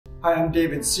Hi, I'm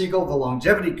David Siegel, the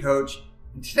longevity coach,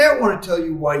 and today I want to tell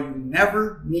you why you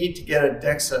never need to get a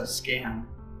DEXA scan.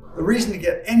 The reason to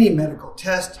get any medical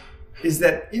test is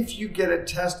that if you get a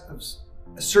test of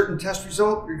a certain test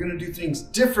result, you're going to do things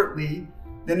differently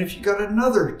than if you got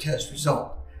another test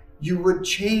result. You would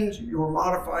change or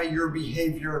modify your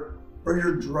behavior or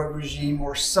your drug regime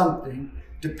or something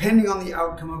depending on the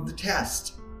outcome of the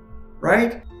test,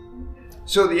 right?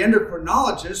 So the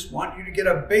endocrinologists want you to get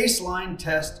a baseline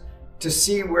test to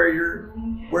see where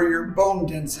your bone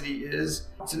density is.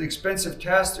 It's an expensive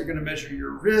test. They're going to measure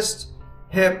your wrist,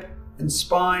 hip, and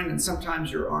spine, and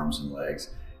sometimes your arms and legs,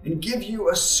 and give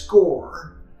you a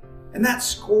score. And that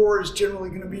score is generally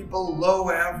going to be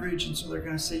below average, and so they're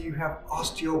going to say you have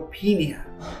osteopenia.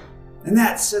 And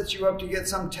that sets you up to get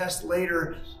some test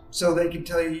later so they can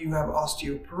tell you you have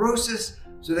osteoporosis,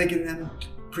 so they can then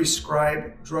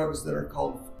prescribe drugs that are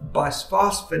called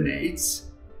bisphosphonates,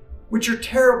 which are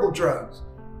terrible drugs.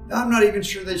 Now, I'm not even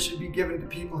sure they should be given to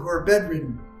people who are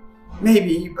bedridden.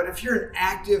 Maybe, but if you're an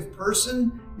active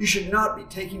person, you should not be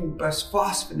taking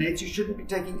bisphosphonates. You shouldn't be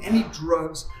taking any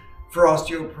drugs for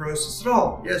osteoporosis at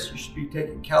all. Yes, you should be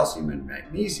taking calcium and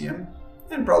magnesium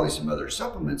and probably some other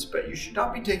supplements, but you should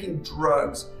not be taking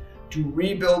drugs to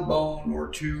rebuild bone or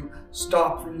to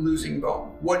stop from losing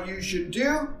bone. What you should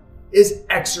do is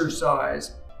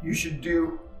exercise. You should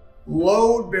do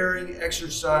load-bearing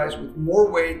exercise with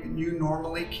more weight than you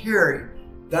normally carry.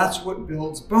 That's what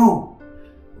builds bone.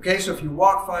 Okay, so if you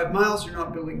walk 5 miles, you're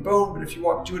not building bone, but if you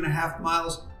walk 2.5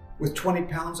 miles with 20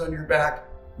 pounds on your back,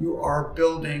 you are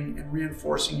building and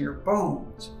reinforcing your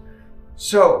bones.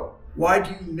 So why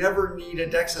do you never need a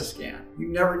DEXA scan? You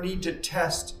never need to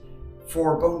test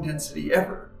for bone density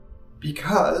ever.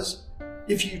 Because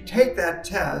if you take that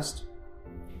test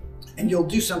and you'll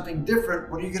do something different,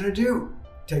 what are you going to do?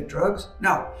 Take drugs?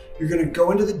 No, you're going to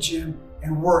go into the gym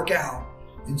and work out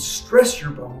and stress your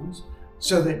bones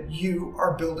so that you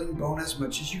are building bone as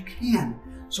much as you can.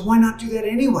 So why not do that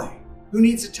anyway? Who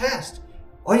needs a test?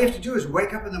 All you have to do is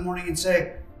wake up in the morning and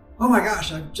say, oh my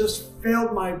gosh, I've just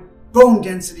failed my bone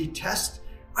density test.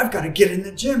 I've got to get in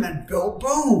the gym and build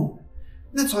bone.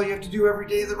 And that's all you have to do every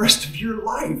day the rest of your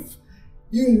life.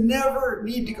 You never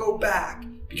need to go back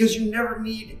because you never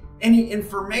need any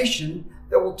information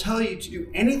that will tell you to do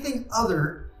anything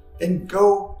other than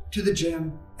go to the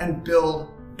gym and build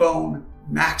bone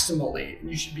maximally. And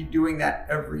you should be doing that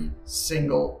every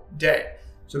single day.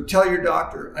 So tell your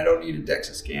doctor, I don't need a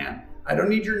DEXA scan. I don't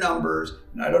need your numbers,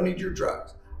 and I don't need your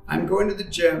drugs. I'm going to the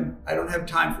gym. I don't have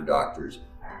time for doctors.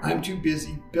 I'm too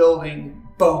busy building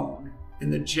bone in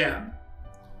the gym.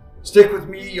 Stick with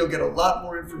me. You'll get a lot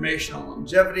more information on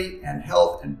longevity and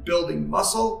health and building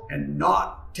muscle and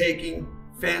not taking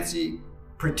fancy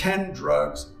pretend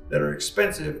drugs that are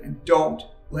expensive and don't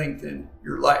lengthen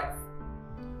your life.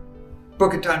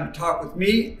 Book a time to talk with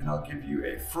me and I'll give you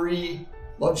a free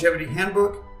longevity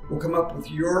handbook. We'll come up with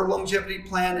your longevity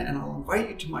plan and I'll invite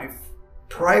you to my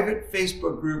private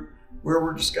Facebook group where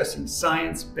we're discussing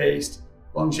science-based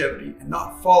longevity and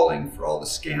not falling for all the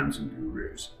scams and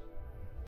gurus.